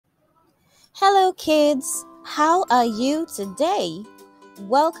Hello kids, how are you today?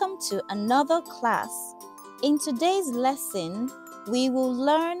 Welcome to another class. In today's lesson, we will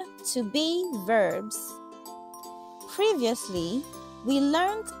learn to be verbs. Previously, we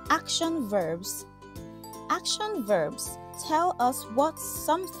learned action verbs. Action verbs tell us what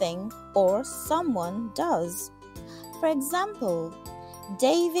something or someone does. For example,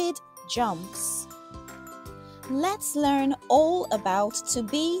 David jumps. Let's learn all about to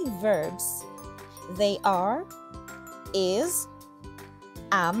be verbs. They are is,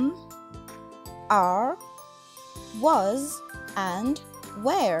 am, are, was, and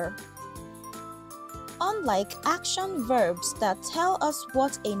were. Unlike action verbs that tell us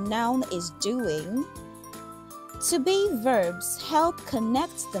what a noun is doing, to be verbs help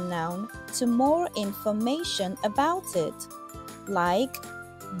connect the noun to more information about it, like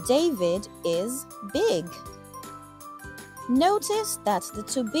David is big. Notice that the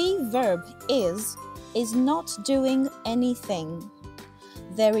to be verb is not doing anything.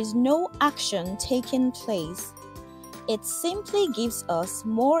 There is no action taking place. It simply gives us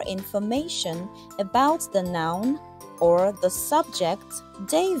more information about the noun or the subject,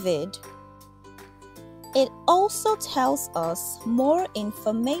 David. It also tells us more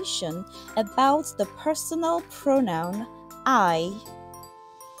information about the personal pronoun, I.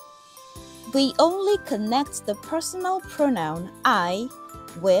 We only connect the personal pronoun I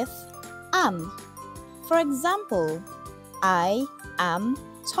with am. For example, I am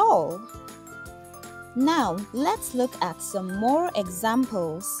tall. Now, let's look at some more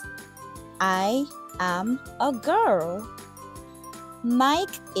examples. I am a girl.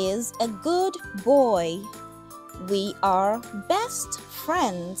 Mike is a good boy. We are best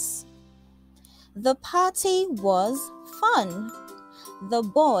friends. The party was fun. The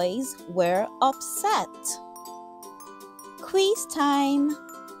boys were upset. Quiz time.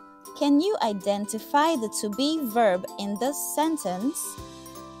 Can you identify the to be verb in this sentence?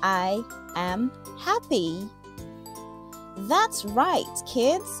 I am happy. That's right,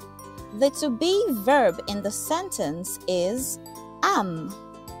 kids. The to be verb in the sentence is am.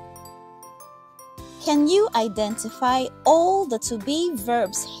 Can you identify all the to be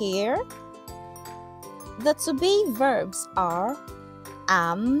verbs here? The to be verbs are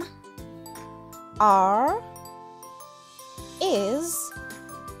am, are, is,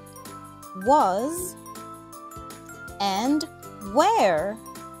 was, and were.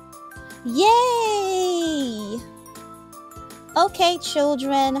 Yay! Okay,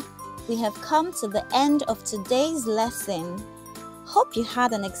 children, we have come to the end of today's lesson. Hope you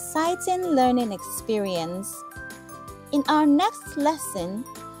had an exciting learning experience. In our next lesson,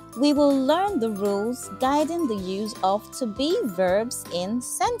 we will learn the rules guiding the use of to be verbs in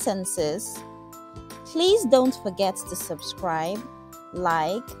sentences. Please don't forget to subscribe,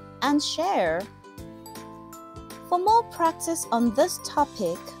 like, and share. For more practice on this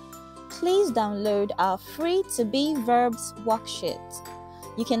topic, please download our free To Be Verbs worksheet.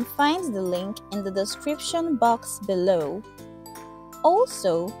 You can find the link in the description box below.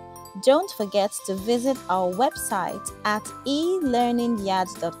 Also, don't forget to visit our website at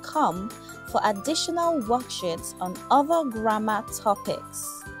elearningyard.com for additional worksheets on other grammar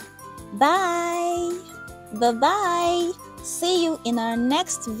topics. Bye! Bye-bye! See you in our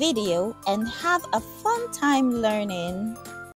next video and have a fun time learning.